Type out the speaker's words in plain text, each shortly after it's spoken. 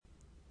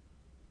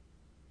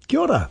Kia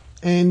ora,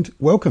 and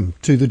welcome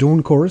to the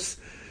Dawn Chorus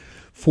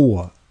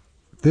for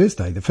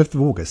Thursday, the 5th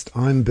of August.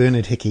 I'm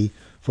Bernard Hickey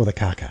for the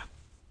Kaka.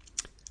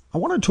 I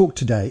want to talk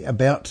today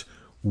about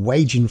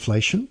wage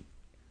inflation,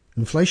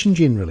 inflation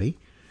generally,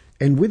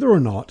 and whether or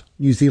not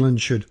New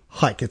Zealand should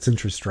hike its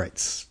interest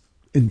rates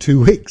in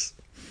 2 weeks.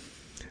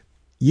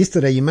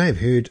 Yesterday, you may have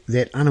heard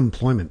that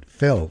unemployment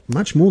fell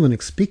much more than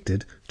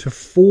expected to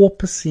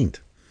 4%.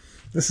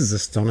 This is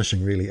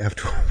astonishing, really,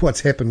 after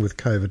what's happened with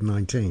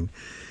COVID-19.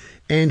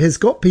 And has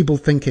got people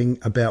thinking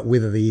about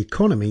whether the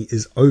economy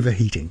is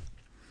overheating.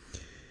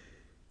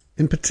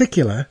 In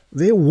particular,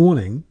 they're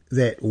warning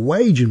that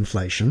wage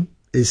inflation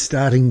is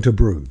starting to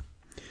brew,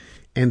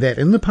 and that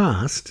in the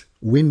past,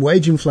 when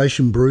wage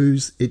inflation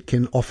brews, it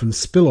can often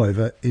spill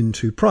over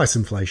into price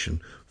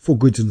inflation for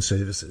goods and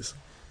services.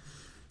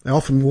 They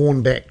often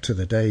warn back to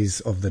the days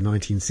of the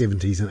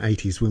 1970s and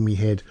 80s when we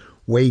had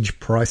wage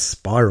price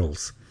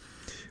spirals,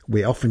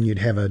 where often you'd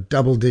have a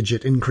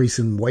double-digit increase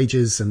in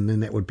wages and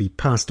then that would be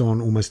passed on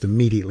almost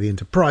immediately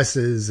into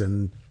prices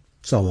and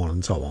so on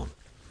and so on.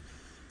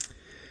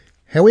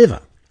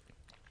 However,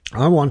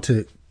 I want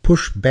to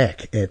push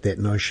back at that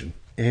notion,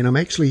 and I'm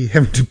actually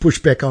having to push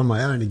back on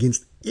my own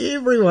against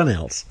everyone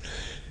else,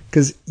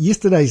 because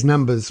yesterday's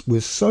numbers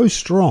were so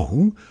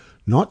strong,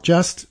 not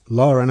just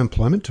lower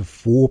unemployment to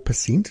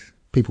 4%,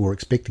 people were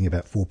expecting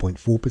about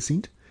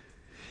 4.4%,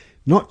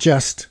 not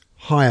just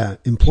higher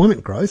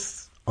employment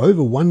growth,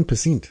 over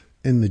 1%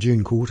 in the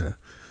June quarter,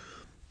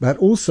 but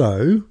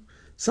also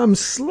some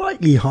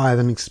slightly higher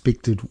than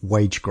expected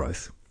wage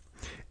growth.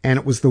 And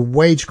it was the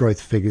wage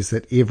growth figures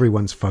that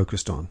everyone's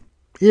focused on.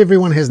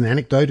 Everyone has an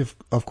anecdote,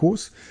 of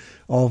course,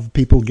 of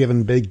people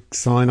given big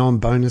sign-on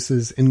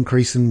bonuses,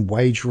 increase in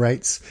wage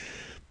rates,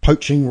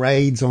 poaching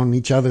raids on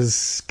each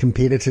other's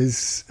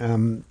competitors.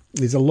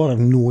 There's a lot of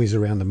noise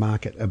around the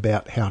market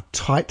about how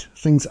tight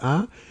things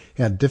are,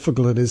 how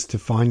difficult it is to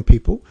find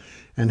people,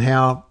 and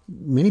how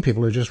many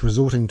people are just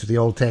resorting to the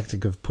old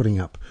tactic of putting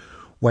up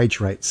wage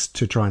rates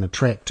to try and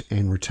attract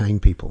and retain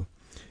people.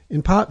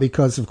 In part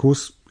because, of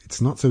course,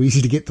 it's not so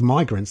easy to get the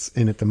migrants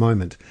in at the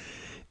moment.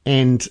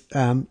 And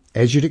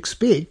as you'd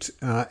expect,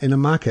 in a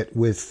market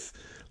with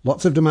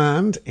lots of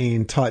demand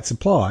and tight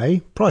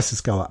supply,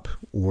 prices go up,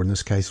 or in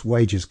this case,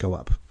 wages go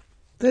up.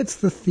 That's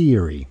the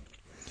theory.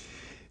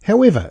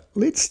 However,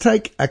 let's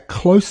take a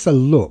closer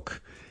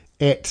look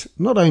at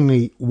not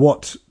only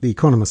what the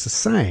economists are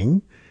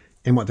saying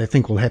and what they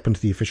think will happen to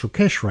the official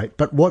cash rate,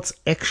 but what's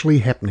actually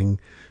happening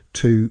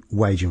to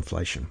wage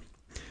inflation.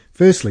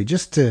 Firstly,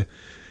 just to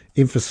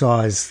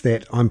emphasise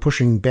that I'm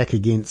pushing back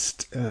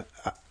against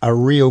a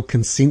real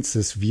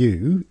consensus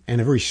view, and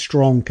a very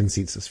strong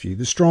consensus view.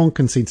 The strong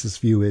consensus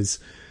view is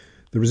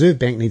the Reserve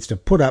Bank needs to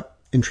put up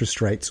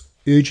interest rates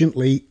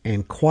urgently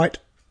and quite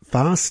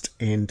fast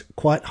and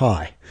quite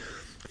high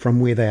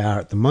from where they are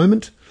at the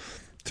moment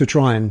to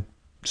try and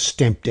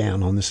stamp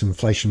down on this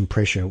inflation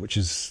pressure, which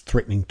is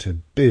threatening to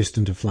burst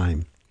into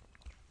flame.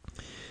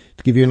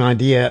 To give you an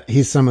idea,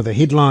 here's some of the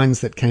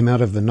headlines that came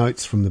out of the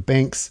notes from the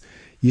banks.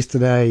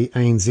 Yesterday,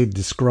 ANZ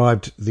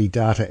described the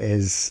data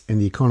as, and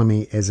the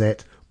economy as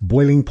at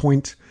boiling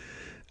point.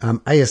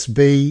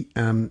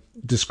 ASB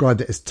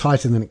described it as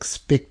tighter than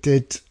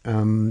expected.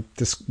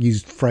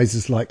 Used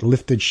phrases like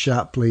lifted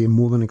sharply and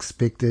more than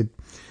expected.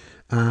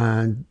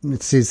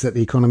 It says that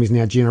the economy is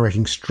now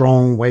generating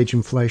strong wage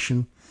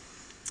inflation.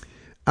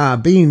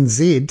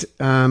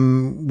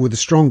 BNZ were the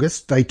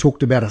strongest. They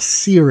talked about a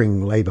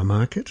searing labour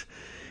market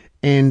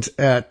and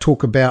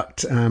talking about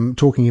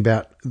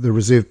the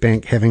Reserve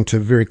Bank having to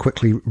very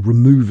quickly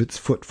remove its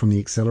foot from the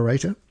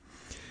accelerator.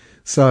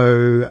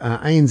 So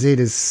ANZ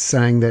is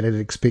saying that it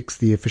expects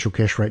the official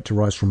cash rate to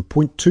rise from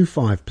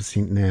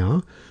 0.25%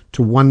 now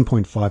to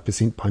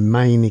 1.5% by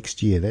May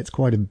next year. That's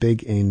quite a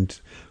big and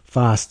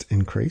fast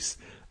increase.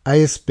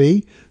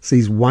 ASB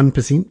sees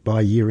 1%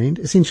 by year end.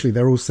 Essentially,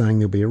 they're all saying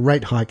there'll be a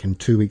rate hike in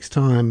 2 weeks'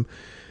 time,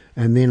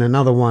 and then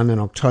another one in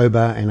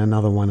October and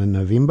another one in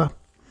November.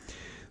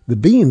 The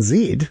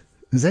BNZ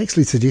is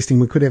actually suggesting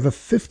we could have a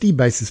 50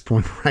 basis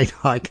point rate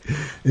hike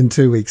in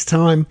 2 weeks'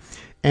 time,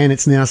 and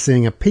it's now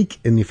seeing a peak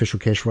in the official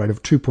cash rate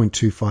of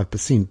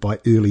 2.25% by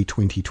early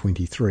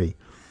 2023.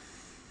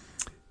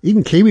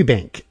 Even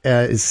Kiwibank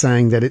is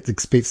saying that it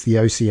expects the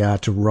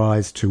OCR to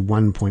rise to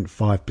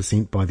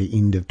 1.5% by the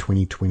end of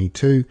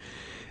 2022.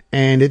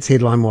 And its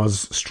headline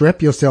was,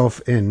 strap yourself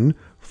in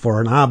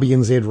for an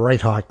RBNZ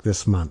rate hike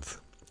this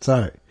month.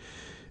 So,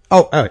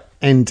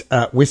 and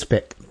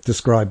Westpac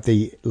described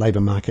the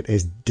labour market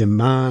as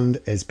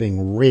demand as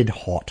being red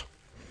hot.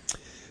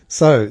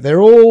 So they're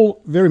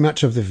all very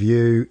much of the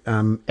view,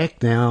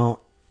 act now,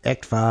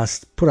 act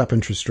fast, put up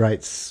interest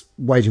rates,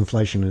 wage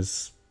inflation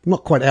is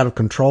not quite out of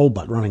control,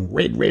 but running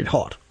red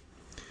hot.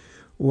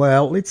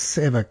 Well, let's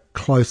have a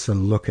closer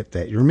look at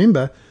that. You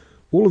remember,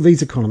 all of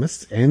these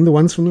economists, and the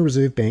ones from the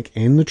Reserve Bank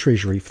and the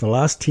Treasury, for the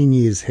last 10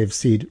 years have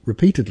said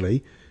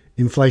repeatedly,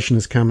 inflation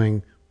is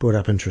coming, put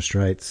up interest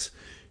rates,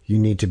 you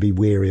need to be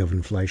wary of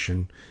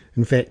inflation.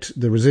 In fact,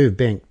 the Reserve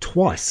Bank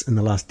twice in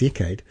the last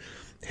decade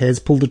has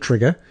pulled the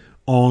trigger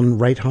on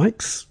rate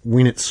hikes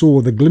when it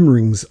saw the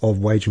glimmerings of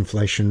wage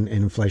inflation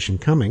and inflation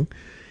coming.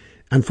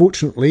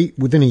 Unfortunately,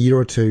 within a year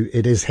or two,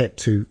 it has had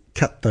to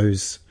cut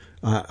those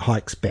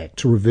hikes back,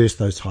 to reverse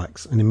those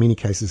hikes, and in many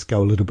cases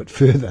go a little bit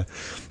further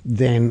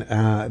than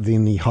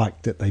the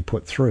hike that they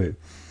put through,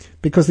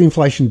 because the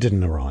inflation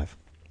didn't arrive.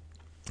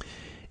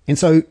 And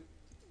so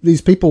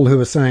these people who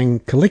are saying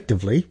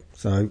collectively,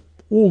 so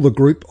all the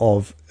group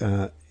of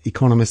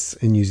economists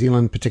in New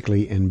Zealand,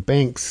 particularly in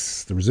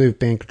banks, the Reserve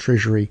Bank,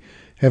 Treasury,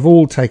 have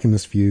all taken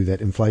this view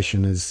that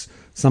inflation is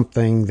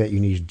something that you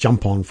need to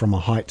jump on from a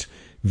height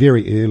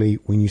very early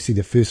when you see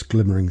the first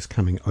glimmerings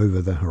coming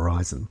over the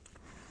horizon.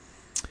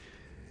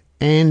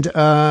 And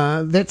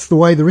that's the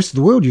way the rest of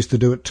the world used to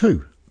do it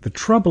too. The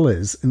trouble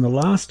is, in the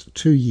last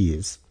 2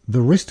 years,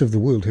 the rest of the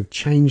world have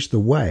changed the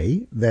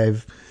way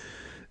they've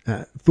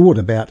thought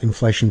about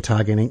inflation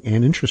targeting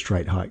and interest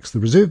rate hikes. The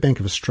Reserve Bank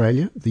of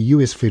Australia, the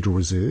US Federal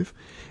Reserve,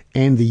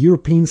 and the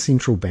European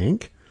Central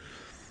Bank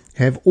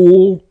have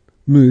all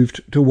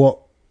moved to what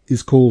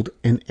is called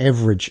an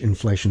average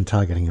inflation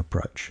targeting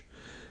approach.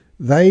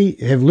 They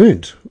have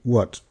learnt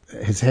what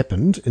has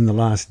happened in the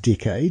last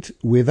decade,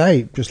 where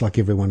they, just like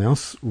everyone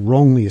else,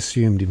 wrongly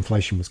assumed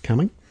inflation was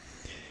coming.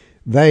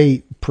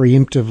 They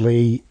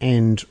preemptively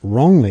and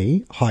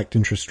wrongly hiked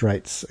interest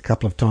rates a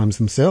couple of times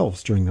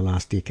themselves during the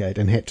last decade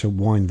and had to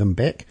wind them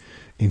back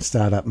and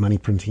start up money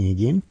printing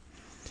again.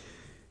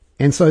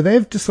 And so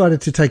they've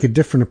decided to take a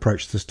different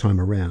approach this time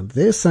around.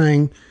 They're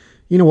saying,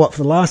 you know what,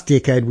 for the last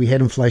decade we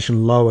had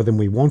inflation lower than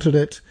we wanted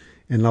it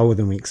and lower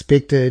than we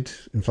expected.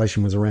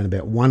 Inflation was around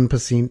about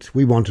 1%.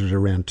 We wanted it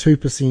around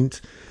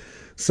 2%.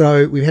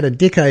 So we've had a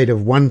decade of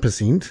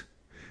 1%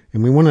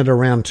 and we wanted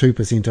around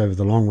 2% over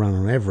the long run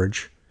on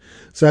average.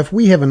 So if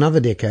we have another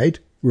decade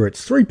where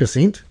it's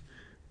 3%,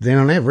 then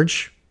on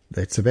average,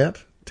 that's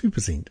about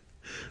 2%.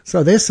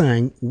 So they're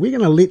saying we're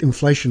going to let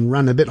inflation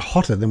run a bit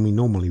hotter than we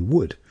normally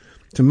would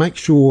to make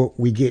sure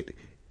we get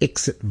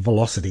exit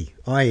velocity,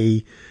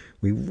 i.e.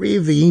 we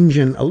rev the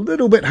engine a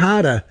little bit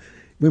harder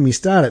when we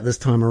start it this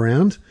time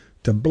around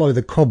to blow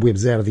the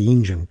cobwebs out of the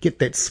engine, get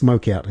that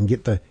smoke out and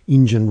get the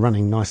engine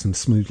running nice and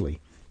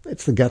smoothly.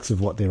 That's the guts of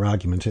what their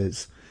argument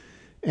is.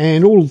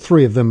 And all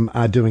three of them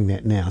are doing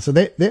that now. So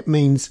that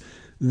means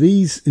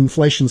these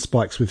inflation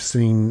spikes we've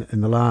seen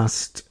in the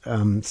last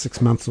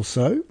 6 months or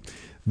so,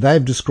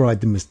 they've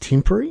described them as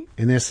temporary,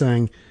 and they're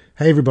saying,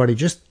 hey, everybody,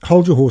 just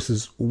hold your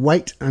horses,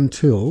 wait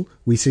until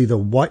we see the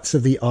whites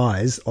of the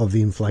eyes of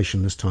the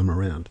inflation this time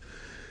around.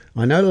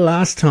 I know the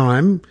last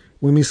time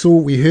when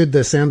we heard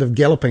the sound of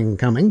galloping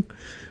coming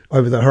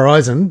over the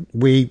horizon,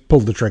 we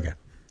pulled the trigger.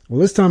 Well,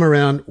 this time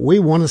around, we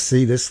want to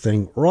see this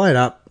thing right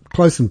up,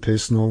 close and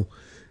personal,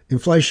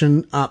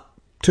 inflation up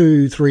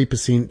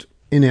 2-3%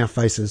 in our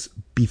faces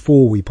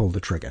before we pull the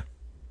trigger.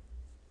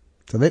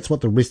 So that's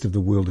what the rest of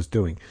the world is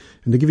doing.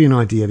 And to give you an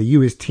idea, the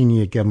US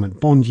 10-year government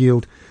bond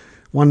yield,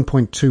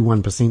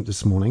 1.21%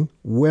 this morning,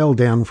 well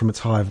down from its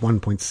high of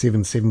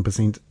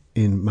 1.77%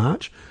 in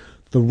March.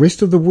 The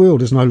rest of the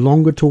world is no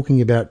longer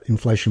talking about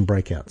inflation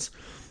breakouts,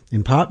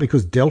 in part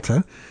because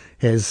Delta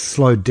has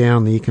slowed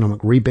down the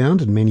economic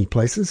rebound in many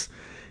places.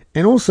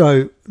 And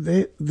also,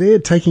 they're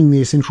taking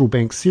their central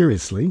banks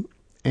seriously,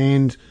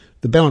 and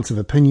the balance of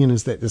opinion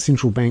is that the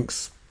central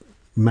banks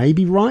may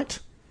be right,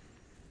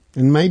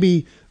 and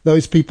maybe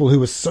those people who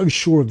were so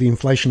sure of the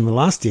inflation in the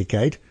last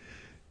decade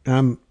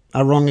are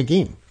wrong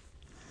again.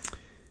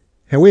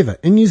 However,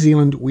 in New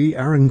Zealand, we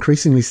are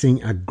increasingly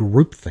seeing a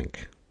groupthink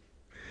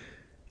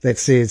that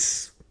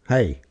says,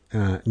 hey,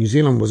 New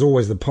Zealand was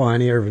always the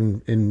pioneer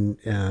in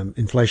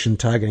inflation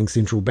targeting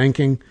central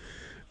banking.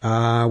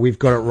 We've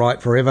got it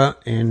right forever,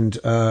 and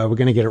we're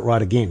going to get it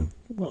right again.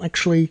 Well,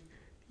 actually,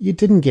 you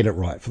didn't get it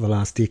right for the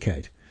last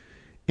decade.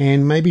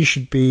 And maybe you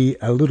should be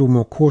a little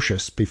more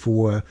cautious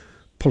before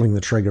pulling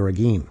the trigger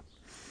again.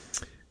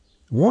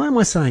 Why am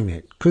I saying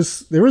that?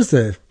 Because there is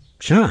a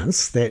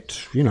chance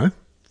that,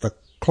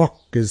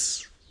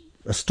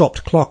 a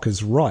stopped clock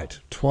is right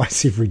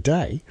twice every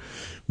day.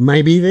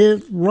 Maybe they're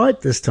right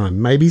this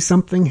time. Maybe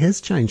something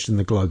has changed in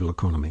the global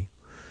economy.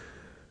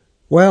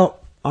 Well,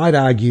 I'd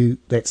argue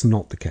that's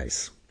not the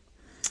case.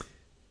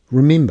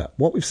 Remember,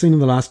 what we've seen in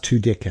the last 2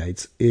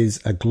 decades is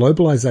a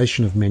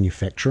globalization of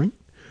manufacturing,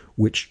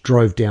 which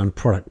drove down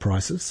product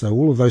prices. So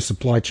all of those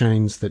supply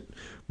chains that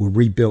were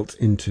rebuilt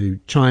into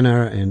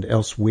China and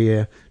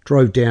elsewhere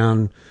drove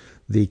down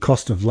the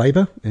cost of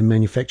labor and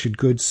manufactured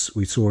goods.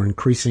 We saw an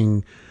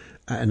increasing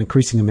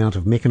amount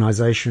of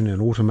mechanization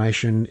and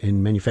automation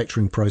in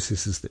manufacturing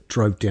processes that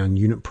drove down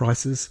unit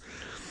prices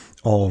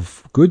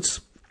of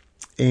goods.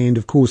 And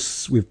of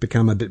course, we've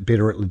become a bit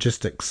better at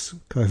logistics,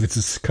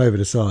 COVID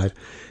aside,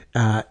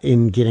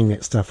 in getting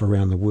that stuff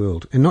around the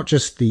world. And not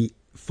just the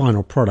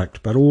final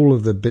product, but all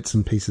of the bits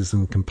and pieces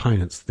and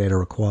components that are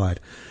required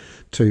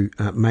to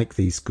make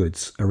these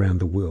goods around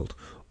the world.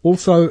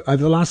 Also, over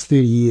the last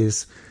 30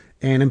 years,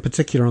 and in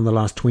particular in the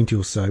last 20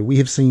 or so, we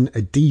have seen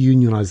a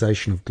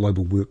deunionization of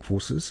global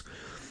workforces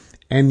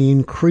and the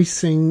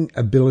increasing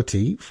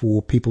ability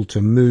for people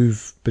to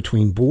move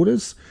between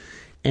borders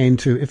and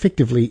to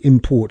effectively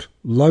import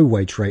low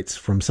wage rates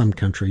from some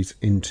countries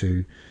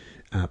into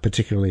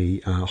particularly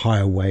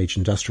higher wage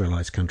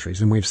industrialised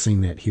countries. And we've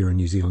seen that here in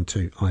New Zealand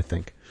too, I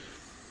think.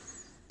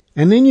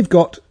 And then you've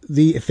got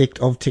the effect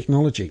of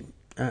technology.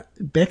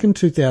 Back in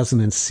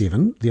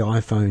 2007, the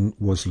iPhone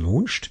was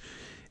launched.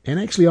 And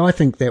actually, I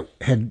think that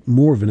had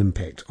more of an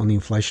impact on the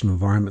inflation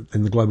environment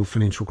than the global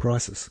financial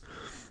crisis.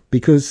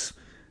 Because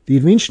the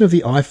invention of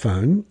the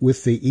iPhone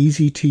with the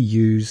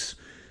easy-to-use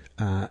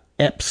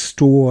app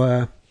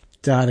store,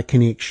 data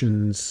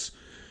connections,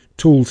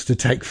 tools to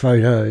take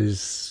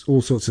photos,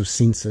 all sorts of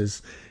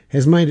sensors,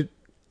 has made it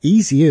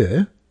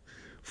easier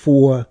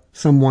for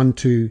someone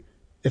to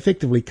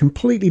effectively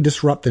completely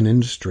disrupt an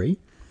industry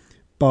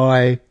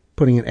by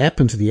putting an app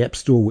into the app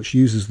store which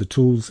uses the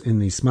tools in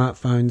these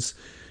smartphones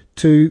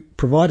to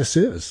provide a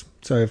service.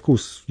 So, of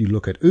course, you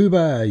look at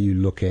Uber, you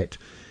look at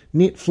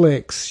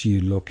Netflix,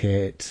 you look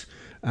at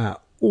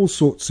all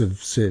sorts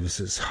of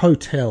services,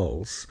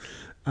 hotels,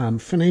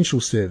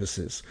 financial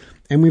services.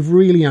 And we've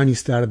really only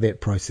started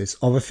that process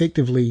of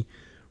effectively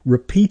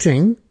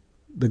repeating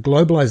the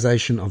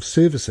globalization of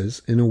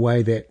services in a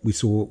way that we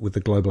saw with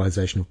the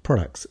globalization of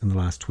products in the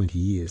last 20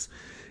 years.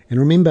 And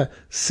remember,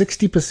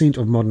 60%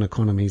 of modern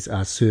economies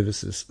are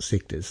services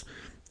sectors,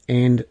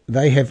 and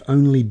they have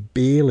only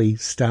barely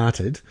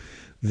started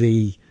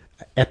the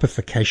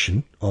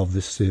appification of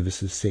the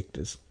services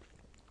sectors.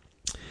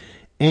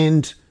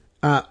 And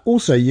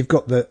also you've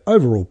got the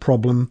overall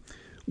problem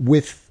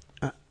with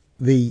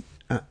the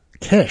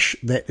cash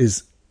that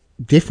is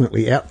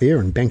definitely out there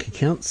in bank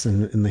accounts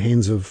and in the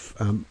hands of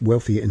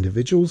wealthier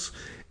individuals,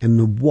 and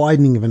the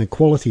widening of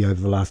inequality over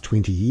the last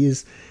 20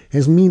 years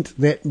has meant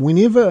that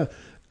whenever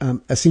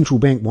a central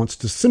bank wants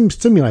to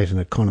stimulate an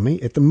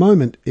economy, at the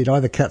moment it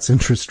either cuts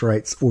interest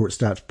rates or it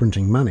starts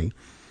printing money.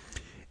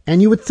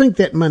 And you would think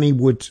that money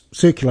would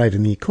circulate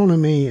in the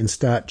economy and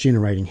start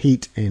generating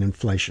heat and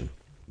inflation,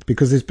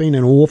 because there's been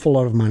an awful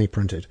lot of money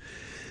printed.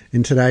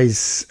 In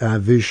today's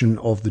version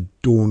of the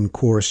Dawn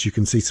Chorus, you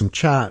can see some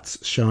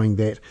charts showing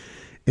that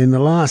in the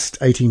last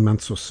 18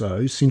 months or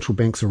so, central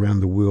banks around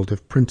the world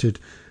have printed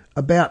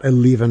about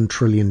 $11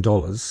 trillion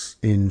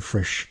in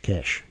fresh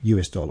cash,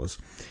 US dollars.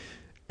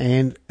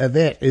 And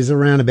that is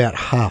around about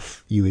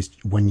half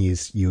 1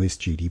 year's US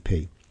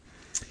GDP.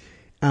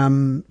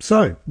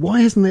 So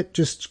why hasn't that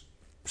just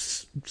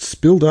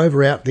spilled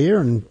over out there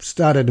and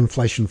started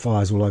inflation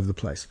fires all over the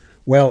place?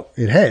 Well,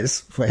 it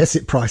has for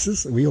asset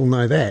prices. We all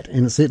know that.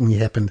 And it certainly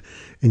happened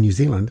in New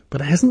Zealand.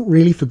 But it hasn't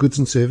really for goods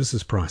and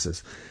services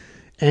prices.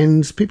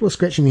 And people are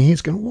scratching their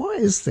heads going, why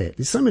is that?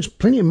 There's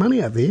plenty of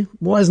money out there.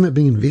 Why isn't it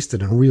being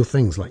invested in real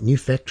things like new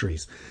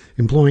factories,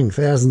 employing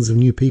thousands of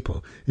new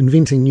people,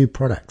 inventing new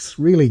products,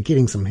 really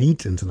getting some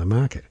heat into the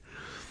market?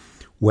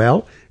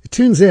 Well, it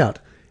turns out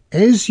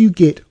as you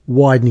get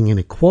widening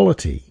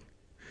inequality,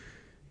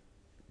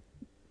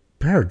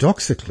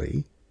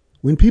 paradoxically,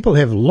 when people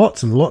have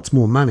lots and lots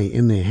more money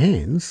in their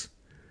hands,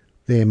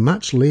 they're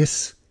much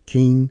less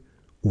keen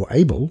or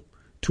able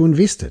to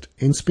invest it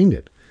and spend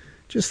it.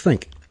 Just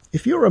think,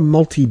 if you're a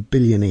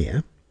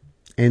multi-billionaire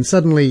and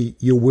suddenly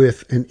you're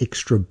worth an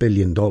extra $1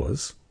 billion,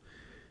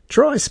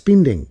 try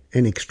spending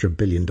an extra $1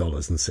 billion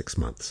in 6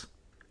 months.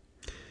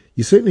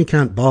 You certainly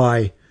can't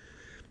buy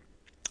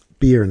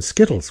beer and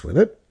Skittles with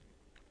it.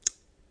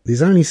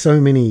 There's only so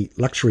many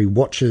luxury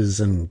watches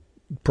and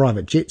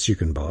private jets you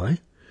can buy.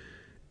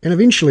 And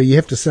eventually you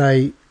have to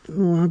say,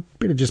 oh, I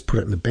better just put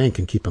it in the bank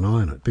and keep an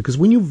eye on it. Because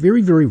when you're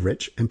very, very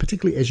rich, and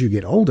particularly as you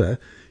get older,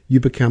 you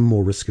become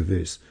more risk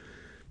averse.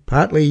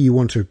 Partly you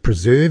want to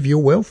preserve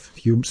your wealth,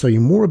 so you're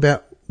more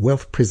about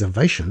wealth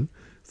preservation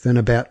than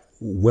about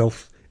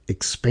wealth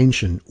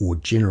expansion or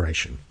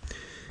generation.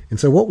 And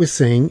so what we're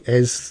seeing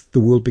as the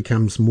world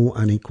becomes more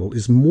unequal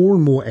is more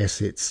and more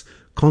assets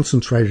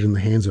concentrated in the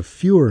hands of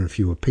fewer and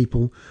fewer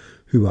people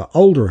who are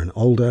older and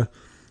older,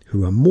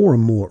 who are more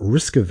and more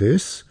risk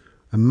averse,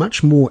 are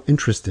much more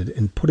interested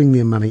in putting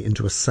their money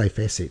into a safe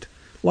asset,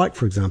 like,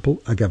 for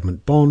example, a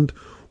government bond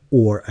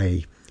or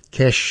a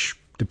cash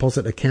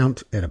deposit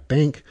account at a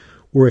bank,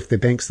 or if they're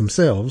banks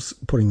themselves,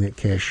 putting that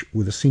cash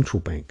with a central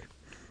bank.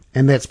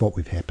 And that's what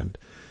we've happened.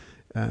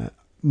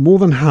 More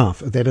than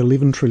half of that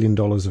 $11 trillion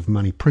of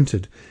money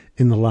printed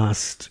in the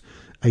last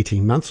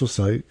 18 months or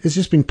so has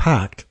just been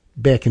parked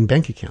back in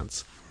bank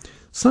accounts.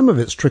 Some of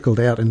it's trickled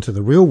out into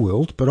the real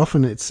world, but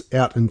often it's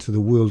out into the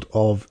world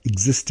of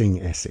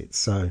existing assets.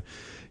 So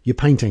your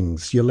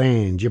paintings, your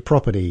land, your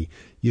property,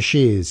 your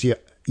shares,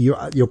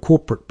 your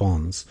corporate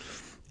bonds.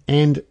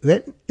 And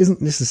that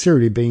isn't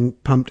necessarily being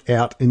pumped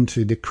out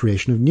into the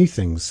creation of new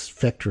things,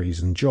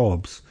 factories and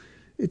jobs.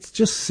 It's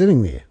just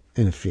sitting there,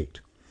 in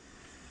effect.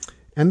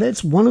 And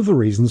that's one of the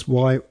reasons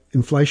why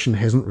inflation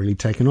hasn't really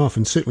taken off,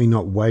 and certainly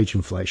not wage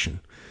inflation.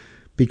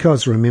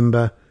 Because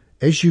remember,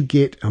 as you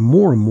get a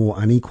more and more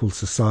unequal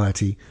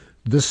society,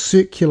 the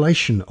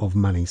circulation of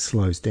money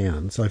slows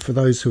down. So for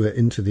those who are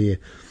into their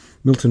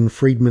Milton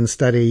Friedman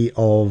study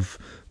of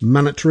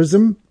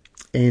monetarism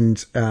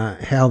and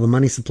how the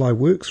money supply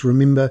works,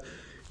 remember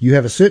you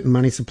have a certain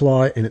money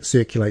supply and it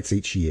circulates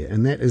each year.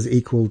 And that is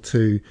equal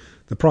to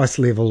the price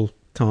level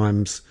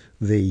times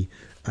the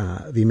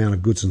amount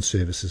of goods and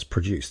services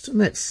produced. And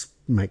that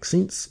makes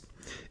sense.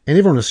 And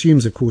everyone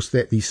assumes, of course,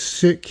 that the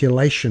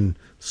circulation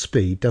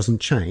speed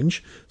doesn't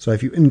change. So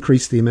if you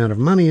increase the amount of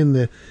money in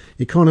the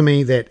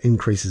economy, that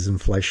increases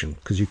inflation,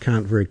 because you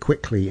can't very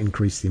quickly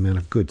increase the amount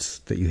of goods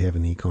that you have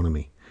in the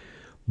economy.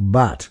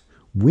 But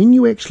when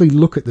you actually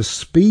look at the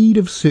speed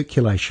of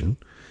circulation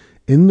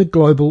in the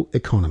global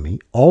economy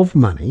of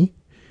money,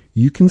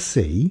 you can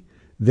see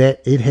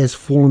that it has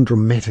fallen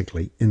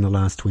dramatically in the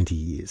last 20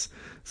 years.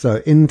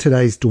 So in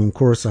today's Dawn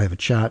Chorus, I have a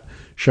chart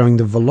showing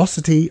the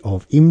velocity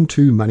of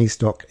M2 money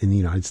stock in the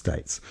United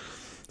States.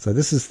 So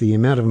this is the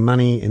amount of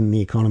money in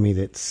the economy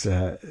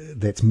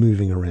that's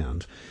moving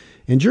around.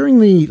 And during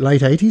the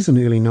late 80s and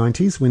early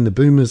 90s, when the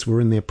boomers were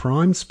in their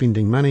prime,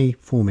 spending money,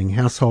 forming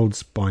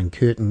households, buying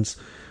curtains,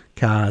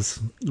 cars,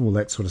 all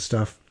that sort of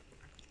stuff,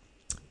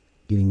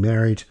 getting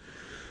married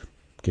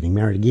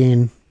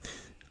again,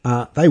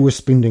 they were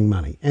spending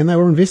money and they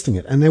were investing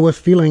it, and they were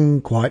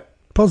feeling quite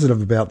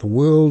positive about the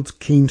world,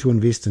 keen to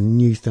invest in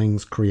new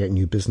things, create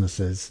new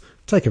businesses,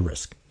 take a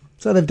risk.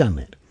 So they've done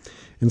that.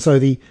 And so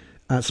the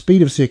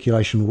speed of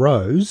circulation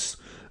rose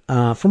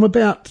from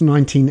about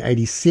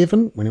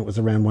 1987, when it was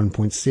around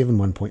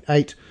 1.7,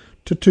 1.8,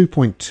 to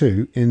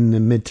 2.2 in the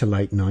mid to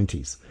late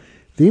 90s.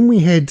 Then we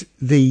had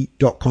the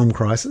dot-com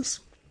crisis,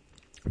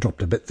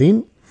 dropped a bit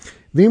then.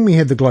 Then we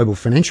had the global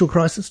financial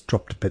crisis,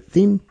 dropped a bit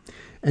then.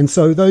 And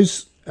so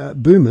those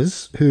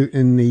boomers who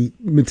in the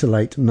mid to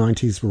late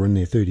 90s were in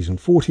their 30s and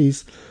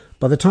 40s,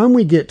 by the time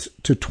we get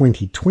to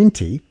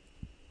 2020,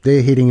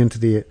 they're heading into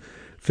their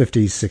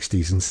 50s,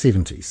 60s and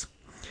 70s.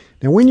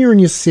 Now, when you're in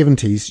your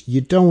 70s,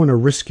 you don't want to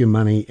risk your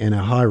money in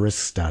a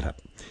high-risk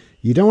startup.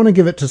 You don't want to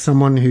give it to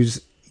someone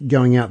who's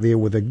going out there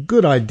with a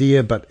good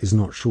idea but is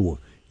not sure.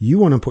 You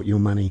want to put your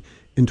money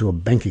into a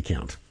bank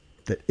account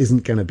that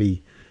isn't going to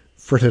be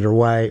frittered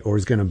away or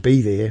is going to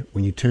be there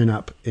when you turn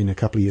up in a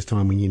couple of years'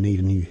 time when you need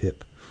a new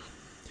hip.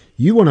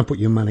 You want to put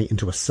your money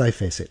into a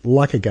safe asset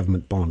like a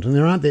government bond. And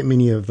there aren't that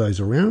many of those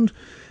around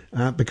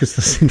because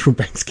the central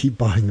banks keep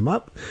buying them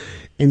up.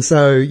 And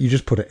so you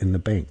just put it in the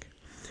bank.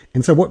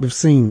 And so what we've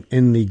seen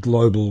in the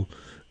global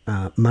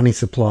money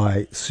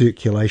supply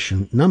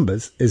circulation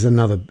numbers is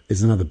another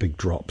big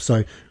drop.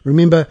 So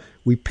remember,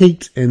 we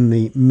peaked in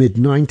the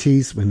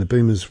mid-90s when the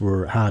boomers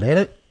were hard at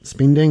it,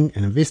 spending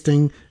and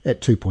investing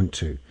at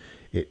 2.2.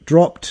 It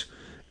dropped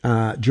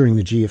during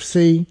the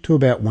GFC to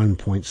about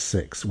 1.6,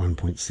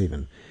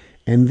 1.7.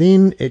 And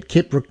then it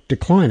kept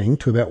declining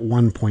to about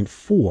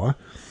 1.4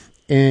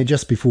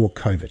 just before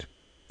COVID.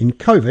 In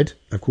COVID,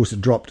 of course,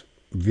 it dropped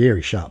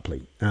very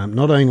sharply.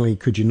 Not only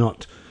could you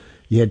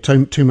had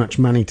too much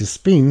money to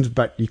spend,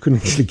 but you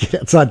couldn't actually get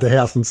outside the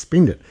house and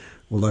spend it,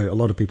 although a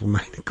lot of people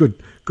made a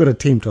good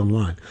attempt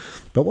online.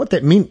 But what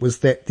that meant was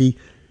that the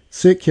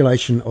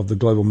circulation of the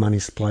global money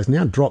supplies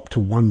now dropped to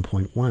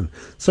 1.1.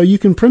 So you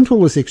can print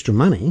all this extra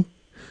money,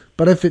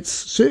 but if it's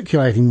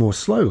circulating more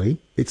slowly,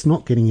 it's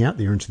not getting out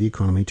there into the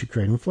economy to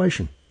create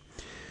inflation.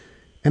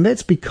 And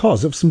that's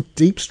because of some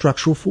deep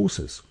structural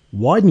forces,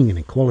 widening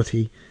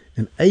inequality,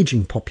 an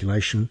aging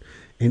population,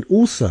 and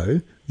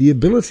also the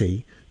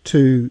ability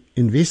to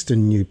invest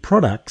in new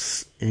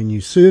products and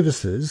new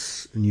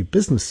services and new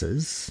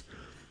businesses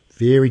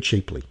very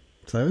cheaply.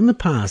 So in the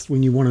past,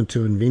 when you wanted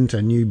to invent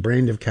a new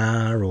brand of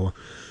car or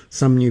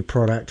some new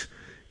product,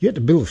 you had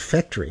to build a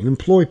factory and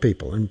employ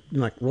people and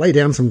lay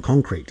down some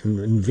concrete and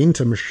invent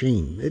a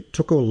machine. It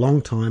took a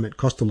long time. It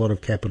cost a lot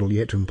of capital. You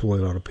had to employ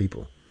a lot of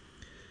people.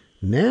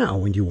 Now,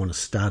 when you want to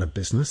start a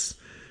business,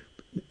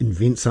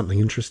 invent something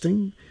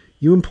interesting,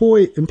 you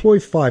employ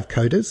 5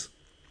 coders.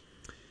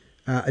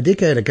 A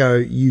decade ago,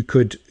 you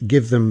could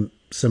give them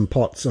some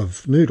pots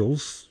of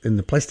noodles in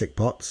the plastic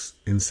pots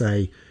and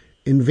say,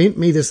 invent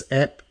me this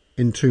app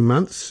in 2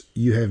 months.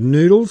 You have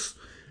noodles,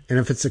 and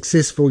if it's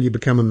successful, you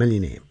become a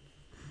millionaire.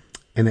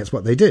 And that's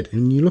what they did.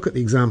 And you look at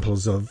the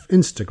examples of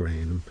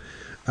Instagram,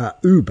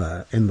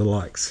 Uber, and the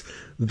likes.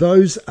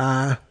 Those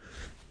are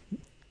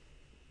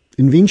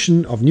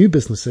invention of new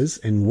businesses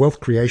and wealth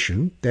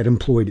creation that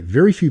employed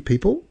very few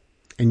people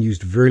and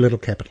used very little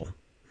capital.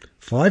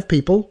 5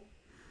 people,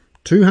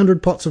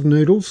 200 pots of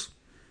noodles,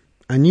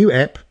 a new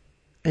app,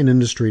 and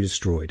industry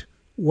destroyed.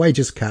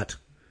 Wages cut,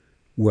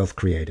 wealth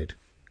created,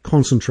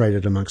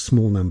 concentrated amongst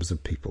small numbers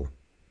of people.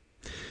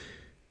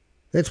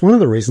 That's one of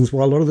the reasons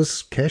why a lot of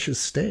this cash is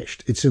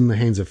stashed. It's in the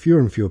hands of fewer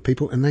and fewer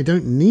people, and they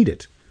don't need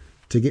it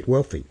to get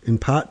wealthy, in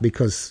part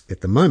because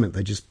at the moment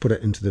they just put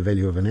it into the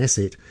value of an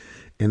asset,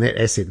 and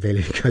that asset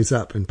value goes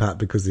up, in part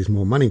because there's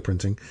more money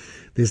printing.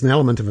 There's an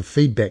element of a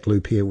feedback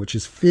loop here, which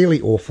is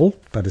fairly awful,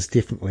 but is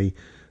definitely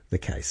the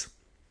case.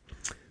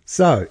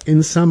 So,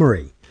 in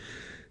summary,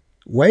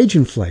 wage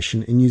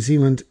inflation in New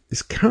Zealand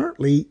is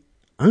currently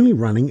only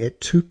running at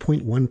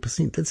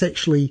 2.1%. That's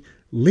actually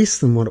less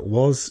than what it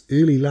was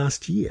early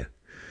last year.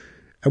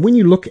 And when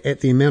you look at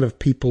the amount of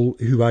people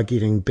who are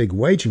getting big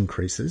wage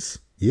increases,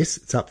 yes,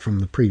 it's up from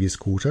the previous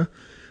quarter,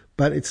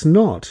 but it's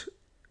not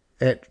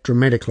at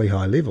dramatically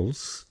high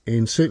levels,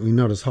 and certainly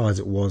not as high as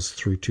it was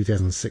through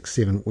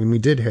 2006-07 when we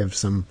did have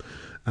some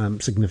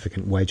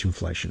significant wage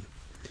inflation.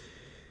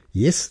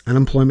 Yes,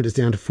 unemployment is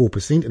down to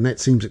 4%, and that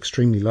seems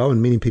extremely low,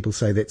 and many people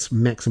say that's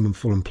maximum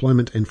full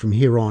employment, and from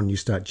here on you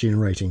start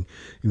generating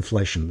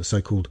inflation, the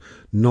so-called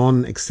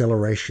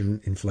non-acceleration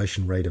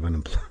inflation rate of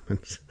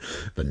unemployment,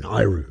 the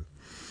NAIRU.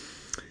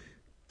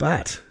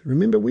 But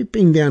remember, we've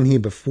been down here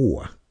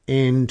before,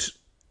 and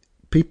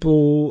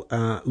people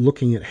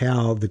looking at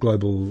how the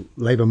global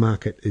labour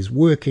market is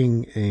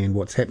working and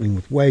what's happening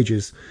with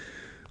wages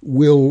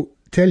will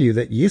tell you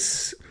that,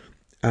 yes,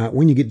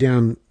 when you get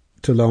down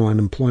to low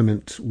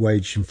unemployment,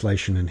 wage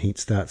inflation and heat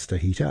starts to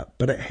heat up.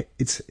 But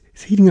it's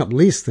heating up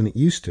less than it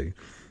used to.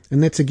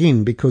 And that's,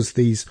 again, because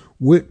these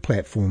work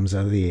platforms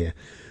are there.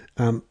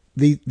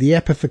 The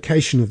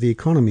appification of the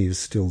economy is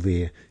still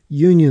there.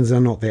 Unions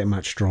are not that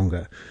much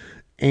stronger.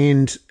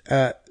 And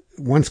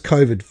once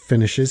COVID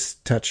finishes,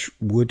 touch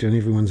wood, and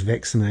everyone's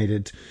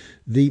vaccinated,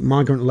 the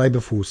migrant labour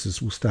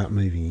forces will start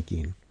moving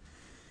again.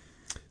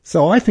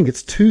 So I think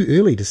it's too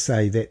early to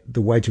say that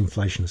the wage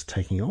inflation is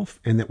taking off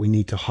and that we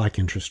need to hike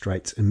interest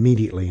rates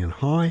immediately and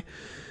high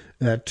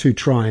to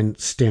try and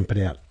stamp it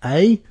out.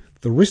 The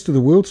rest of the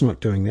world's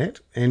not doing that,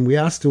 and we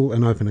are still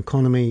an open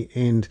economy,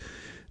 and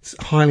it's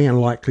highly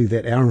unlikely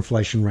that our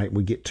inflation rate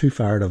will get too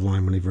far out of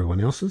line with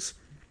everyone else's.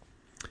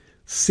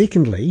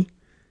 Secondly,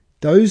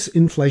 those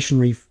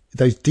deflationary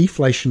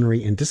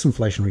and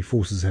disinflationary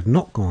forces have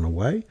not gone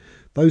away.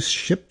 Those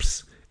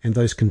ships and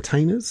those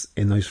containers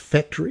and those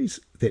factories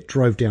that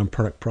drove down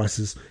product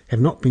prices have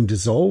not been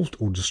dissolved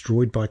or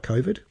destroyed by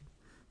COVID.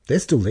 They're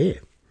still there.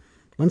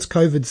 Once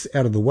COVID's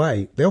out of the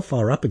way, they'll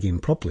fire up again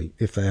properly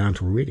if they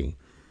aren't already.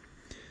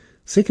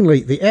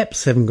 Secondly, the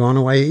apps haven't gone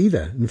away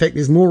either. In fact,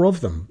 there's more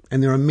of them,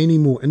 and there are many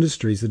more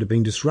industries that have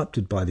been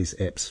disrupted by these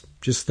apps.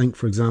 Just think,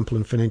 for example,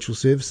 in financial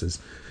services.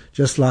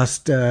 Just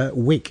last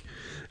week,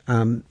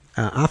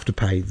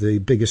 Afterpay, the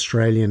big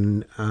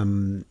Australian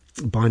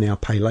buy now,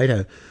 pay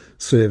later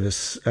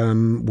service,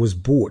 was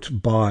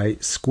bought by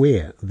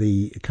Square,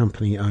 the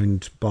company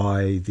owned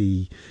by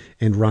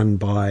and run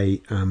by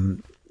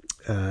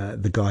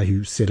the guy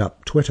who set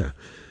up Twitter,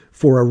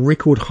 for a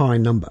record high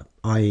number,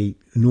 i.e.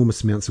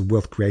 enormous amounts of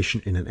wealth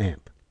creation in an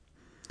app.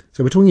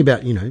 So we're talking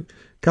about, a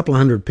couple of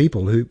hundred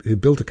people who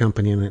built a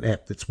company in an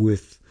app that's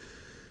worth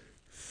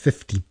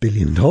 $50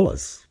 billion.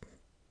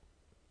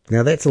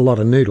 Now that's a lot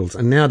of noodles.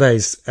 And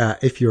nowadays,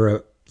 if you're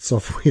a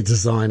software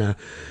designer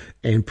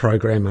and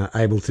programmer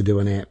able to do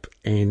an app,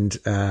 and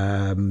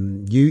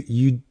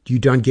you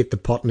don't get the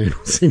pot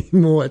noodles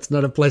anymore. It's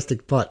not a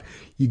plastic pot.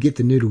 You get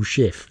the noodle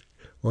chef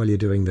while you're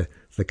doing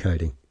the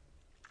coding.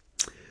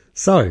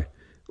 So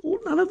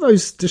none of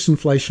those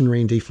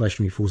disinflationary and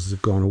deflationary forces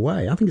have gone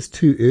away. I think it's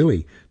too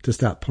early to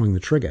start pulling the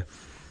trigger.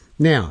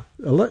 Now,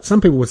 some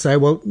people would say,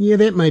 well, yeah,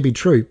 that may be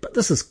true, but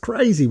this is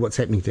crazy what's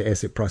happening to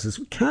asset prices.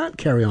 We can't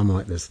carry on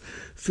like this.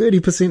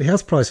 30%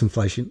 house price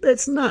inflation,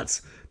 that's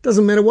nuts.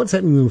 Doesn't matter what's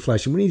happening with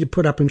inflation. We need to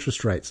put up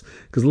interest rates,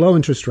 because low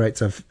interest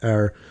rates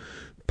are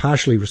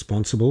partially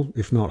responsible,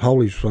 if not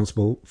wholly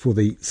responsible, for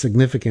the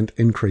significant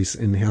increase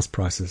in house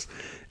prices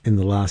in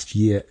the last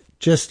year.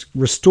 Just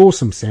restore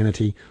some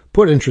sanity,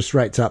 put interest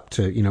rates up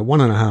to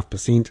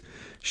 1.5%.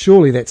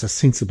 Surely that's a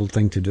sensible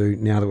thing to do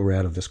now that we're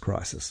out of this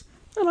crisis.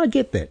 And I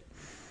get that.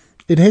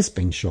 It has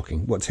been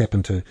shocking what's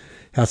happened to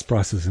house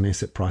prices and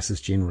asset prices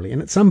generally.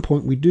 And at some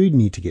point we do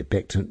need to get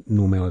back to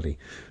normality.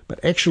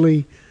 But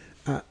actually,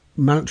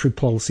 monetary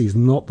policy is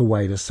not the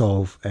way to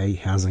solve a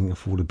housing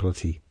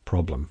affordability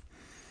problem.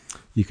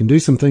 You can do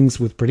some things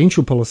with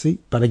prudential policy,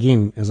 but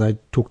again, as I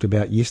talked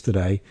about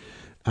yesterday,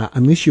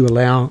 unless you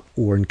allow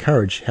or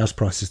encourage house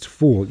prices to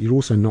fall, you're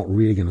also not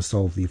really going to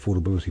solve the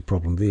affordability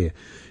problem there.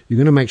 You're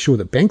going to make sure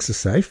that banks are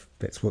safe.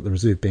 That's what the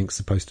Reserve Bank's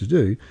supposed to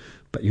do.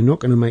 But you're not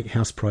going to make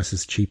house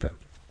prices cheaper.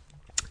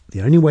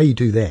 The only way you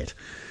do that,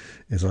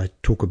 as I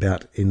talk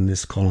about in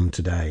this column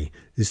today,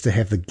 is to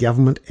have the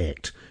government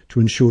act to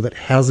ensure that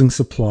housing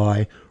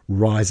supply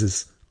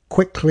rises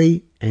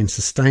quickly and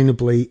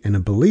sustainably in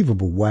a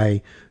believable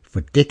way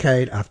for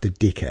decade after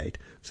decade.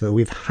 So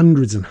we have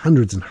hundreds and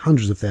hundreds and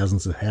hundreds of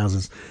thousands of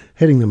houses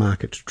hitting the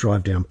market to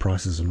drive down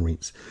prices and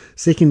rents.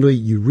 Secondly,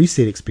 you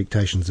reset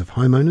expectations of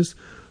homeowners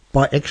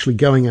by actually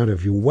going out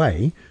of your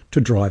way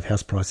to drive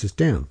house prices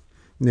down.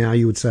 Now,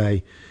 you would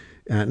say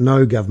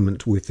no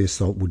government worth their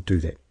salt would do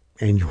that,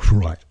 and you're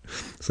right.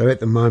 So at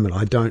the moment,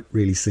 I don't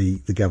really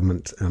see the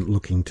government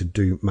looking to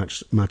do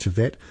much of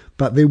that,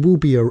 but there will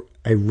be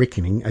a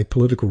reckoning, a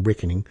political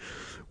reckoning,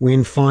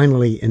 when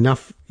finally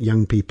enough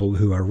young people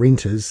who are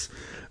renters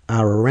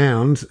are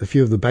around. A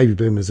few of the baby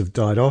boomers have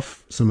died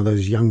off. Some of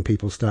those young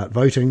people start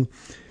voting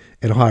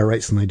at higher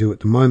rates than they do at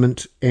the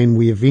moment, and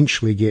we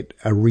eventually get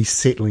a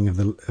resettling of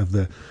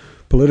the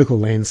political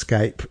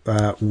landscape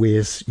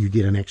where you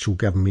get an actual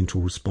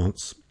governmental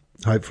response.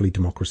 Hopefully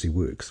democracy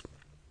works.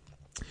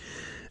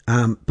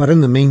 But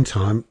in the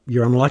meantime,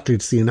 you're unlikely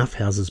to see enough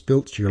houses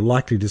built. You're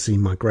likely to see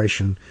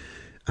migration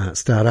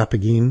start up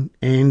again.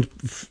 And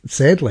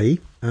sadly,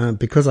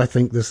 because I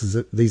think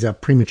these are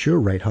premature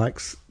rate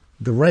hikes,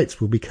 the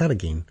rates will be cut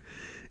again.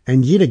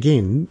 And yet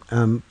again,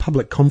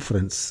 public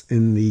confidence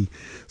in the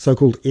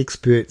so-called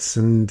experts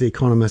and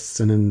economists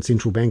and in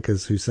central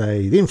bankers who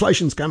say, the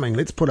inflation's coming,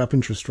 let's put up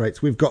interest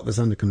rates, we've got this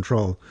under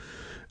control.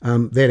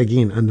 That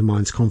again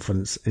undermines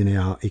confidence in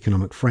our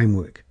economic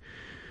framework.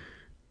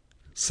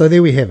 So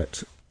there we have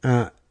it.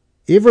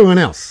 Everyone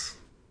else,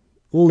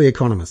 all the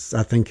economists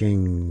are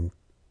thinking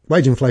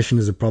wage inflation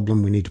is a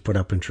problem, we need to put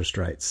up interest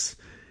rates.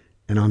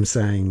 And I'm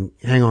saying,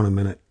 hang on a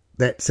minute,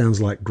 that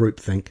sounds like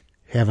groupthink,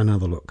 have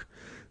another look.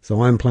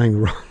 So I'm playing the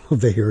role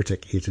of the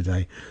heretic here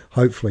today.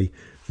 Hopefully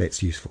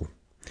that's useful.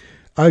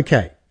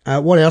 Okay,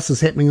 what else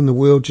is happening in the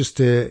world just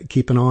to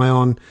keep an eye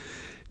on?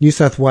 New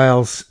South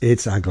Wales,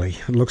 it's ugly.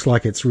 It looks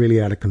like it's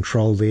really out of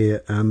control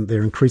there.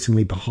 They're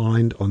increasingly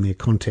behind on their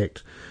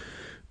contact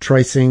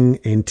tracing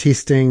and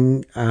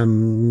testing.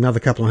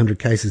 Another couple of hundred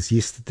cases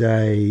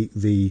yesterday.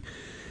 The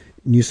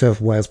New South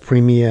Wales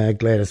Premier,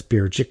 Gladys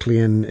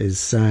Berejiklian, is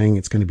saying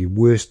it's going to be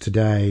worse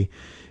today.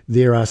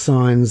 There are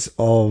signs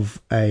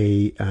of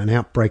an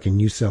outbreak in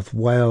New South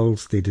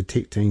Wales. They're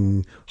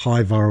detecting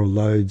high viral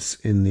loads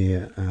in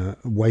their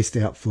waste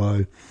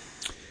outflow.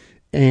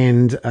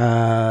 And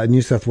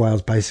New South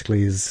Wales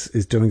basically is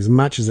doing as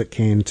much as it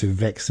can to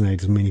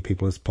vaccinate as many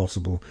people as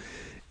possible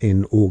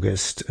in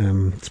August.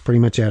 It's pretty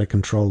much out of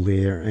control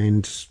there.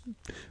 And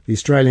the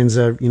Australians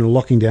are,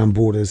 locking down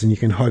borders, and you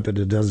can hope that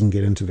it doesn't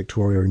get into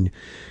Victoria and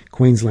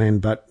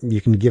Queensland, but you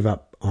can give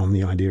up on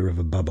the idea of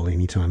a bubble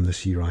anytime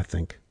this year, I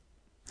think.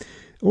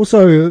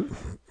 Also,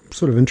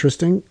 sort of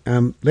interesting,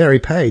 Larry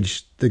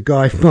Page, the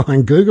guy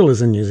behind Google,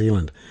 is in New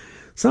Zealand.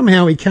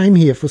 Somehow he came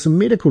here for some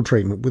medical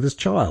treatment with his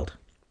child.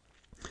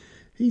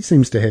 He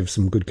seems to have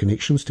some good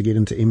connections to get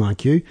into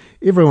MIQ.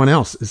 Everyone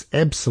else is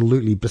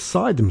absolutely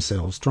beside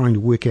themselves trying to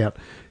work out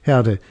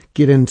how to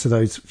get into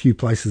those few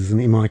places in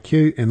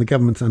MIQ, and the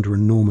government's under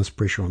enormous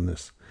pressure on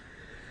this.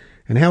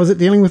 And how is it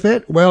dealing with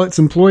that? Well, it's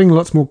employing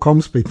lots more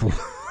comms people.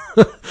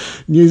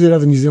 New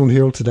Zealand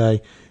Herald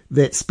today,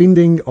 that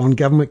spending on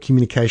government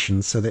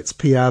communications, so that's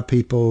PR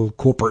people,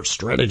 corporate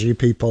strategy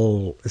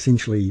people,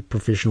 essentially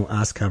professional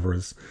arse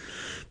coverers,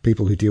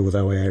 people who deal with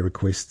OAA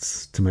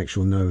requests to make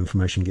sure no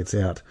information gets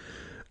out,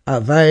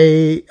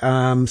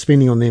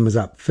 spending on them is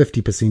up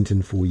 50%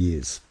 in 4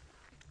 years.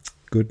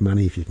 Good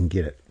money if you can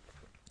get it.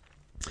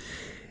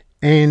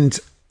 And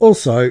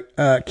also,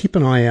 keep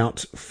an eye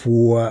out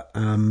for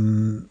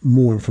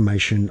more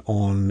information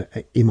on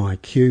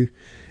MIQ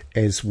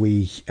as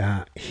we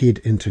head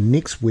into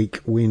next week,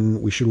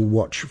 when we should all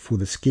watch for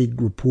the SCEG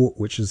report,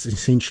 which is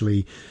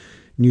essentially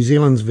New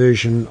Zealand's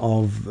version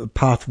of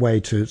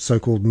pathway to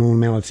so-called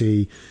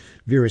normality,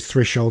 various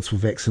thresholds for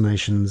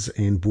vaccinations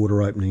and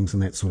border openings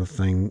and that sort of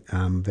thing.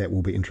 That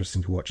will be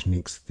interesting to watch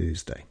next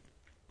Thursday.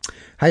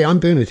 Hey, I'm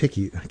Bernard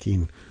Hickey.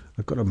 Again,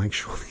 I've got to make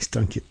sure these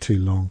don't get too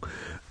long.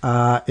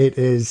 It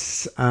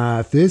is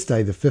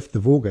Thursday, the 5th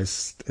of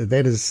August.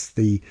 That is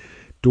the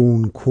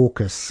Dawn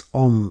Chorus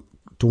on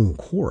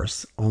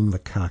the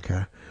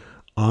Kaka.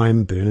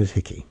 I'm Bernard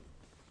Hickey.